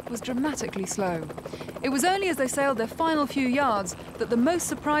Bridge was dramatically slow. It was only as they sailed their final few yards that the most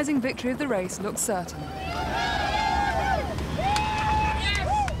surprising victory of the race looked certain.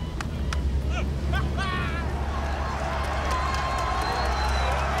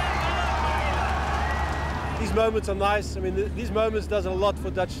 These moments are nice. I mean, these moments does a lot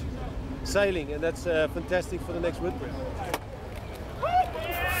for Dutch sailing, and that's fantastic for the next Whitbread.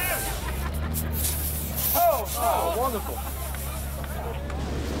 Oh, wonderful.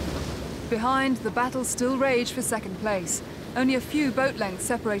 Behind, the battle still raged for second place, only a few boat lengths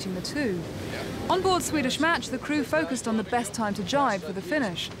separating the two. On board Swedish Match, the crew focused on the best time to jibe for the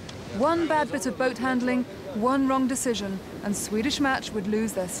finish. One bad bit of boat handling, one wrong decision, and Swedish Match would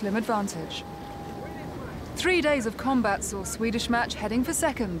lose their slim advantage. 3 days of combat saw Swedish Match heading for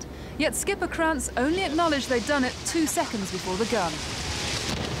second, yet skipper Krantz only acknowledged they'd done it 2 seconds before the gun.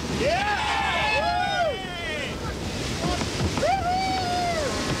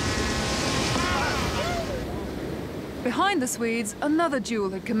 Behind the Swedes, another duel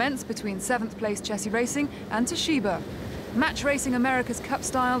had commenced between 7th place Chessie Racing and Toshiba. Match racing America's Cup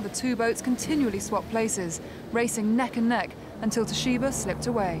style, the two boats continually swapped places, racing neck and neck until Toshiba slipped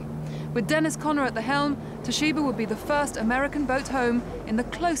away. With Dennis Conner at the helm, Toshiba would be the first American boat home in the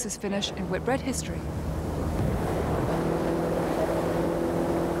closest finish in Whitbread history.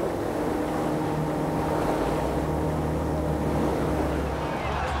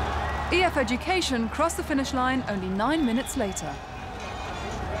 EF Education crossed the finish line only 9 minutes later.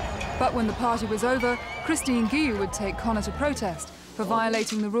 But when the party was over, Christine Guillou would take Conner to protest for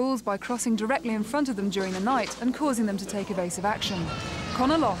violating the rules by crossing directly in front of them during the night and causing them to take evasive action.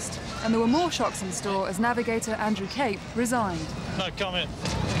 Conner lost, and there were more shocks in store as navigator Andrew Cape resigned. No comment.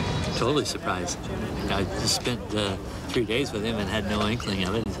 Totally surprised. I just spent 3 days with him and had no inkling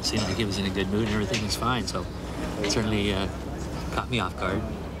of it. It seemed like he was in a good mood and everything was fine, so it certainly caught me off guard.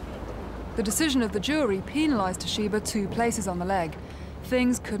 The decision of the jury penalised Toshiba 2 places on the leg.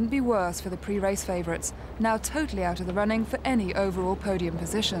 Things couldn't be worse for the pre-race favourites, now totally out of the running for any overall podium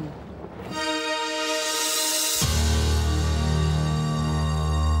position.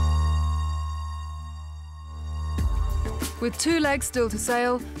 With 2 legs still to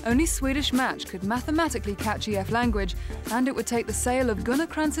sail, only Swedish Match could mathematically catch EF Language, and it would take the sail of Gunnar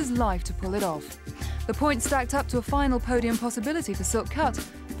Krantz's life to pull it off. The points stacked up to a final podium possibility for Silk Cut,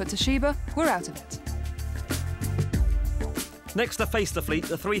 but Toshiba were out of it. Next to face the fleet,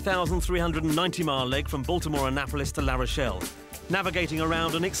 the 3,390-mile leg from Baltimore Annapolis to La Rochelle, navigating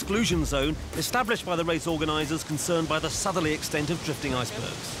around an exclusion zone established by the race organisers concerned by the southerly extent of drifting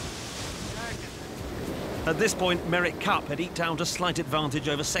icebergs. At this point, Merritt Cup had eked out a slight advantage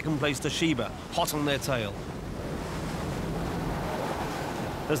over second-place Toshiba, hot on their tail.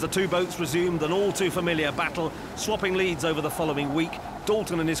 As the two boats resumed an all-too-familiar battle, swapping leads over the following week,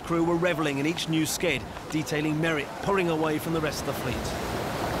 Dalton and his crew were revelling in each new sked, detailing Merritt pulling away from the rest of the fleet.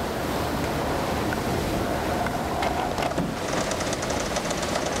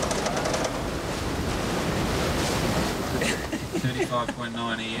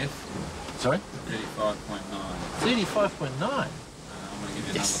 EF. Sorry? 35.9. 35.9? I'm going to give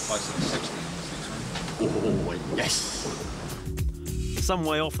you another place at 60 on this next one. Oh, yes! Some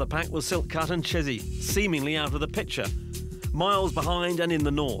way off the pack was Silk Cut and Chessie, seemingly out of the picture. Miles behind and in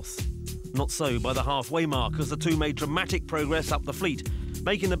the north. Not so by the halfway mark, as the two made dramatic progress up the fleet,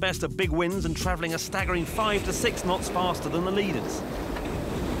 making the best of big winds and travelling a staggering 5 to 6 knots faster than the leaders.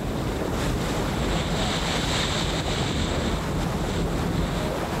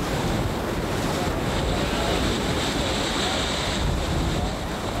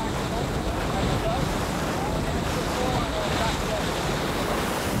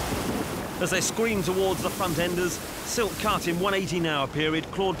 As they screamed towards the front-enders, Silk Cut in 118-hour period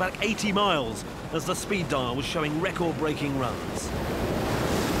clawed back 80 miles as the speed dial was showing record-breaking runs.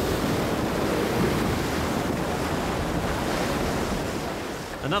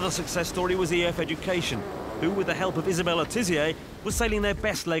 Another success story was EF Education, who, with the help of Isabella Tizier, was sailing their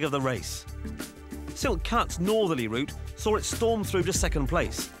best leg of the race. Silk Cut's northerly route saw it storm through to second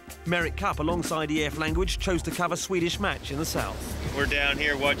place. Merritt Cup alongside EF Language chose to cover Swedish Match in the south. We're down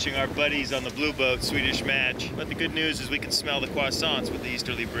here watching our buddies on the blue boat, Swedish Match. But the good news is we can smell the croissants with the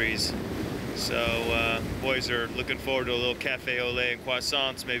easterly breeze. So boys are looking forward to a little cafe au lait and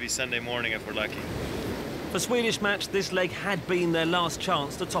croissants maybe Sunday morning if we're lucky. For Swedish Match, this leg had been their last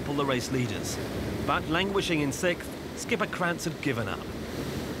chance to topple the race leaders. But languishing in 6th, skipper Krantz had given up.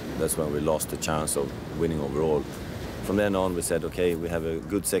 That's when we lost the chance of winning overall. From then on, we said, okay, we have a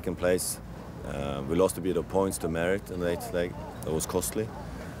good second place. We lost a bit of points to Merritt in the 8th leg. That was costly.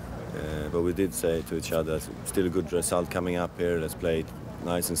 But we did say to each other, still a good result coming up here. Let's play it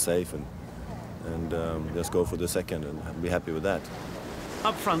nice and safe and and just go for the second and be happy with that.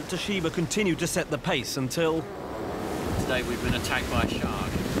 Up front, Toshiba continued to set the pace until... Today we've been attacked by a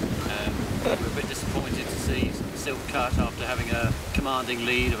shark. We're a bit disappointed to see Silk Cut after having a commanding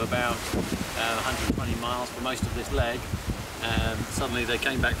lead of about 120 miles for most of this leg. Suddenly they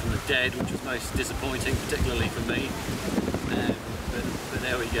came back from the dead, which was most disappointing, particularly for me. But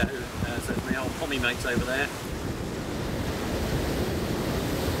there we go. So it's my old pommy mates over there.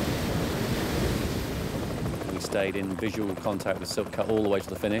 We stayed in visual contact with Silk Cut all the way to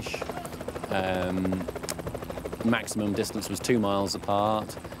the finish. Maximum distance was 2 miles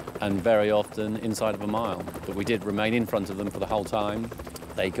apart, and very often inside of a mile. But we did remain in front of them for the whole time.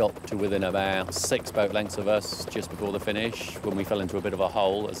 They got to within about 6 boat lengths of us just before the finish, when we fell into a bit of a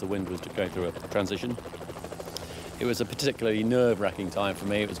hole as the wind was going through a transition. It was a particularly nerve-wracking time for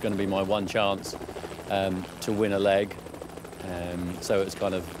me. It was going to be my one chance to win a leg. So it was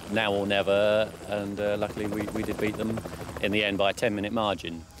kind of now or never, and luckily we did beat them in the end by a 10-minute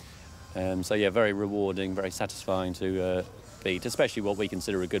margin. So yeah, very rewarding, very satisfying to beat, especially what we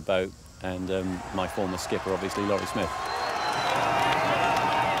consider a good boat, and my former skipper, obviously, Laurie Smith.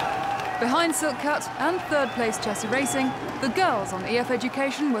 Behind Silk Cut and third-place Chelsea Racing, the girls on EF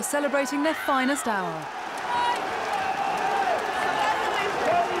Education were celebrating their finest hour.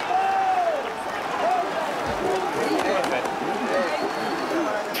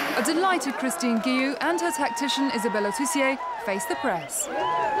 A delighted Christine Guillou and her tactician Isabella Tussier faced the press.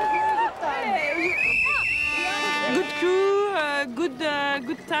 Good crew,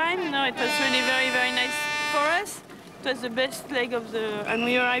 good time. You know, it was really very nice for us. It was the best leg of the, and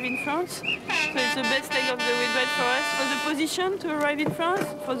we arrived in France. So it's the best leg of the Whitbread for us, for the position to arrive in France,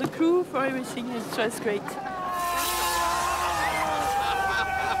 for the crew, for everything. It was great.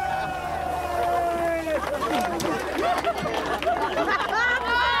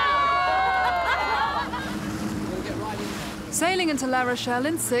 Sailing into La Rochelle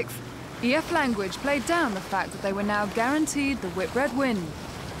in 6th, EF Language played down the fact that they were now guaranteed the Whitbread win.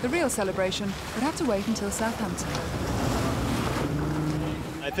 The real celebration would have to wait until Southampton.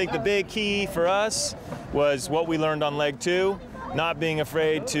 I think the big key for us was what we learned on leg 2, not being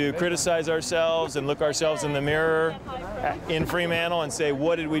afraid to criticize ourselves and look ourselves in the mirror in Fremantle and say,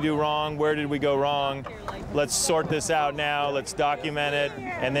 what did we do wrong? Where did we go wrong? Let's sort this out now, let's document it,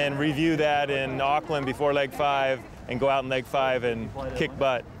 and then review that in Auckland before leg 5 and go out in leg 5 and kick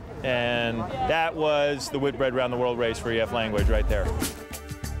butt. And that was the Whitbread Round the World race for EF Language right there.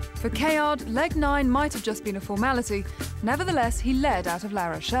 For Cayard, leg 9 might have just been a formality. Nevertheless, he led out of La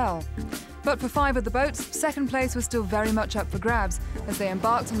Rochelle. But for 5 of the boats, second place was still very much up for grabs as they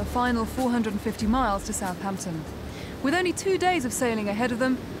embarked on the final 450 miles to Southampton. With only 2 days of sailing ahead of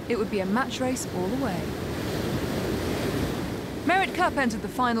them, it would be a match race all the way. Merit Cup entered the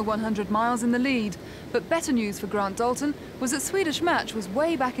final 100 miles in the lead, but better news for Grant Dalton was that Swedish Match was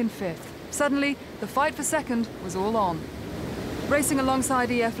way back in 5th. Suddenly, the fight for second was all on. Racing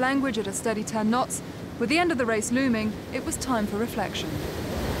alongside EF Language at a steady 10 knots, with the end of the race looming, it was time for reflection.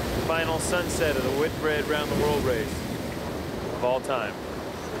 Final sunset of the Whitbread Round the World race of all time.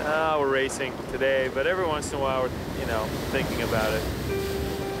 We're racing today, but every once in a while we're, thinking about it.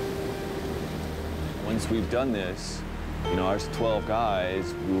 Once we've done this, our 12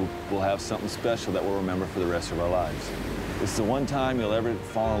 guys will have something special that we'll remember for the rest of our lives. It's the one time you'll ever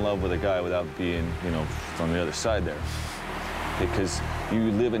fall in love with a guy without being, on the other side there. Because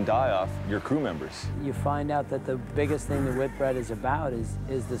you live and die off your crew members. You find out that the biggest thing the Whitbread is about is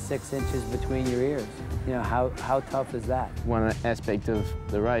the 6 inches between your ears. How tough is that? One aspect of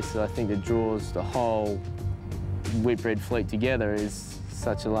the race that I think that draws the whole Whitbread fleet together is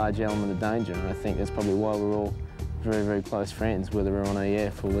such a large element of danger. And I think that's probably why we're all very close friends, whether we're on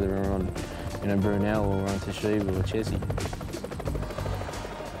EF or whether we're on Brunel or on Toshiba or Chessie.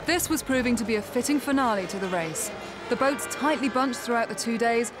 This was proving to be a fitting finale to the race. The boats tightly bunched throughout the 2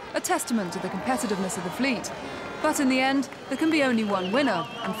 days, a testament to the competitiveness of the fleet. But in the end, there can be only one winner,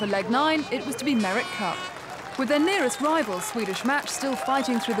 and for leg 9, it was to be Merit Cup. With their nearest rival, Swedish Match, still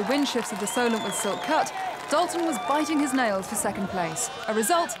fighting through the wind shifts of the Solent with Silk Cut, Dalton was biting his nails for second place, a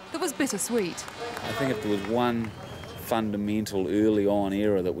result that was bittersweet. I think if there was one fundamental early on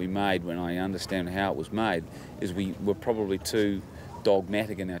error that we made, when I understand how it was made, is we were probably too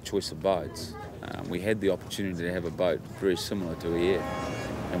dogmatic in our choice of boats. We had the opportunity to have a boat very similar to EF,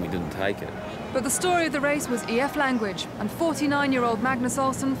 and we didn't take it. But the story of the race was EF Language, and 49-year-old Magnus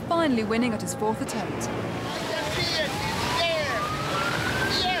Olsson finally winning at his 4th attempt.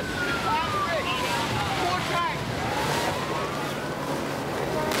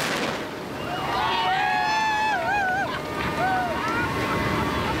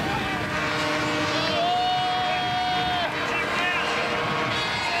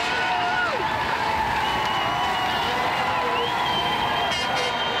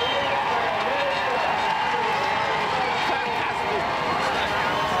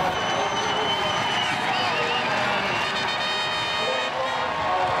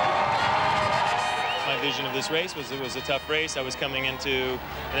 this race was it was a tough race. I was coming into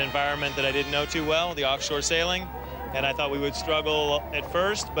an environment that I didn't know too well, the offshore sailing, and I thought we would struggle at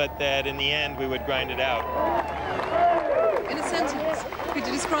first, but that in the end we would grind it out. In a sentence, could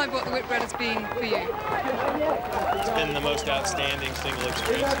you describe what the Whitbread has been for you? It's been the most outstanding single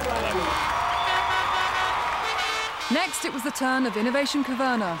experience of my life. Next, it was the turn of Innovation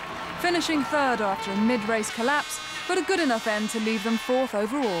Caverna, finishing third after a mid-race collapse, but a good enough end to leave them fourth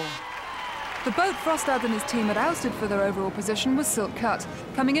overall. The boat Frostad and his team had ousted for their overall position was Silk Cut,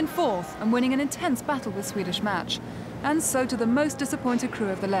 coming in fourth and winning an intense battle with Swedish Match. And so to the most disappointed crew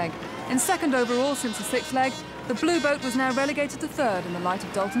of the leg. In second overall since the sixth leg, the blue boat was now relegated to third in the light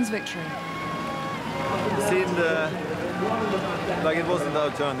of Dalton's victory. It seemed like it wasn't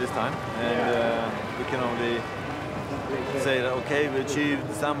our turn this time, and we can only say that, okay, we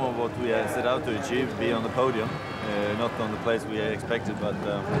achieved some of what we had set out to achieve, be on the podium, not on the place we expected, but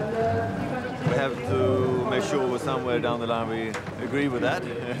we have to make sure somewhere down the line we agree with that,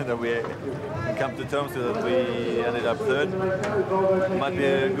 that we come to terms with that we ended up third. Might be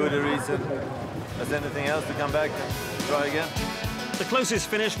a good reason as anything else to come back and try again. The closest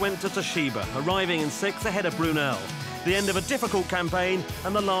finish went to Toshiba, arriving in sixth ahead of Brunel. The end of a difficult campaign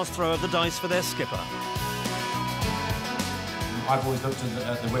and the last throw of the dice for their skipper. I've always looked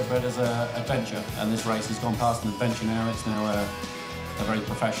at the Whitbread as an adventure, and this race has gone past an adventure now. It's now a very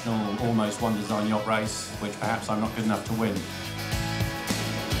professional, almost one design yacht race, which perhaps I'm not good enough to win.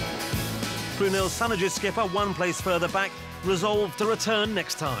 Brunel Sunnage's skipper, one place further back, resolved to return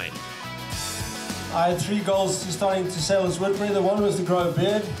next time. I had 3 goals to starting to sail this Whitbread. The one was to grow a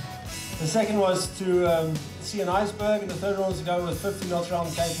beard. The second was to see an iceberg, and the third one was to go with 50 knots around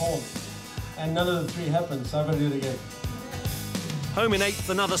Cape Horn. And none of the 3 happened, so I've got to do it again. Home in eighth,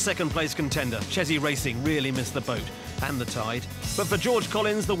 another second-place contender. Chesney Racing really missed the boat and the tide. But for George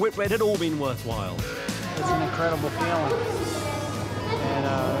Collins, the Whitbread had all been worthwhile. It's an incredible feeling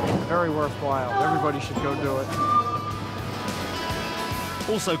and very worthwhile. Everybody should go do it.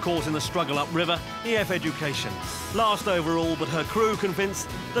 Also caught in the struggle upriver, EF Education. Last overall, but her crew convinced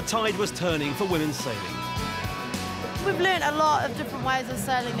the tide was turning for women's sailing. We've learned a lot of different ways of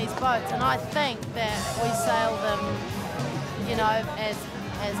sailing these boats, and I think that we sail them, you know, as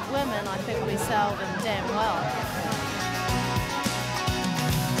women, I think we sail them damn well.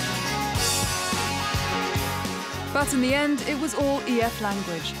 But in the end, it was all EF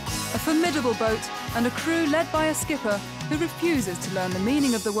language. A formidable boat and a crew led by a skipper who refuses to learn the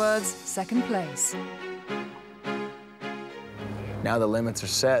meaning of the words second place. Now the limits are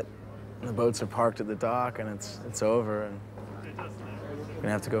set, the boats are parked at the dock, and it's over, and we're gonna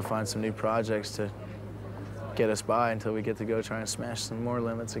have to go find some new projects to get us by until we get to go try and smash some more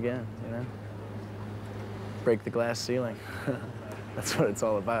limits again, you know? Break the glass ceiling. That's what it's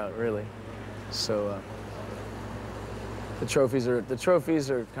all about, really. So the trophies are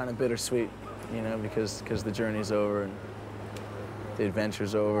kind of bittersweet, you know, because the journey's over and the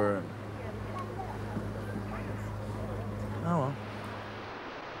adventure's over. And